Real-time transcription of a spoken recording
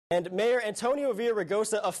And Mayor Antonio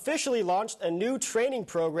Villaraigosa officially launched a new training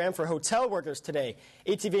program for hotel workers today.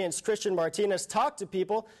 ATVN's Christian Martinez talked to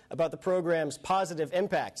people about the program's positive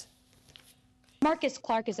impact. Marcus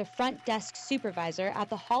Clark is a front desk supervisor at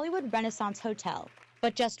the Hollywood Renaissance Hotel.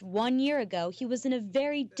 But just 1 year ago, he was in a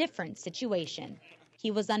very different situation.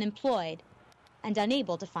 He was unemployed and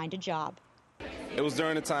unable to find a job. It was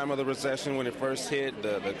during the time of the recession when it first hit,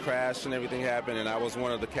 the crash and everything happened, and I was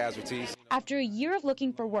one of the casualties. After a year of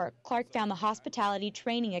looking for work, Clark found the Hospitality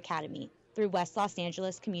Training Academy through West Los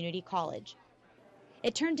Angeles Community College.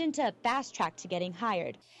 It turned into a fast track to getting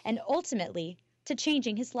hired and ultimately to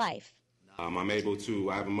changing his life. I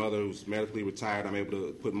have a mother who's medically retired. I'm able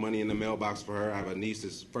to put money in the mailbox for her. I have a niece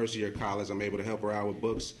that's first year of college. I'm able to help her out with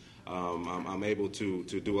books. I'm able to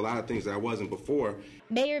do a lot of things that I wasn't before.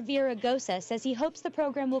 Mayor Villaraigosa says he hopes the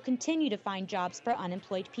program will continue to find jobs for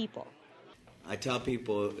unemployed people. I tell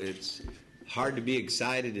people it's hard to be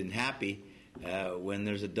excited and happy when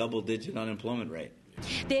there's a double-digit unemployment rate.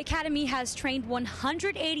 The Academy has trained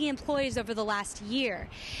 180 employees over the last year,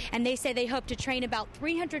 and they say they hope to train about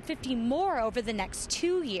 350 more over the next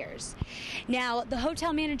 2 years. Now, the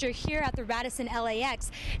hotel manager here at the Radisson LAX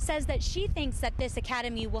says that she thinks that this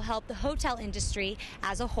academy will help the hotel industry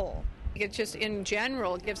as a whole. It just, in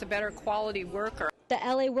general, gives a better quality worker. The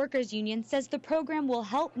LA Workers Union says the program will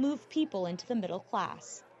help move people into the middle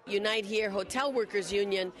class. Unite Here Hotel Workers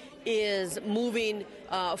Union is moving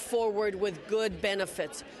forward with good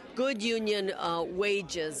benefits, good union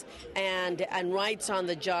wages and rights on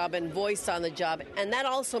the job and voice on the job. And that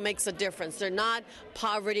also makes a difference. They're not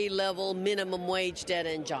poverty level, minimum wage,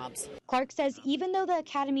 dead-end jobs. Clark says even though the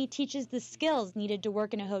academy teaches the skills needed to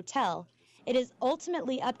work in a hotel, it is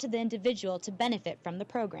ultimately up to the individual to benefit from the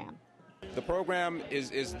program. The program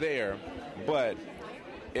is there, but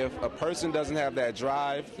if a person doesn't have that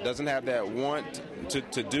drive, doesn't have that want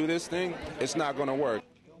to do this thing, it's not going to work.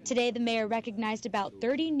 Today, the mayor recognized about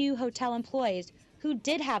 30 new hotel employees who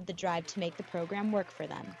did have the drive to make the program work for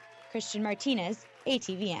them. Christian Martinez,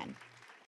 ATVN.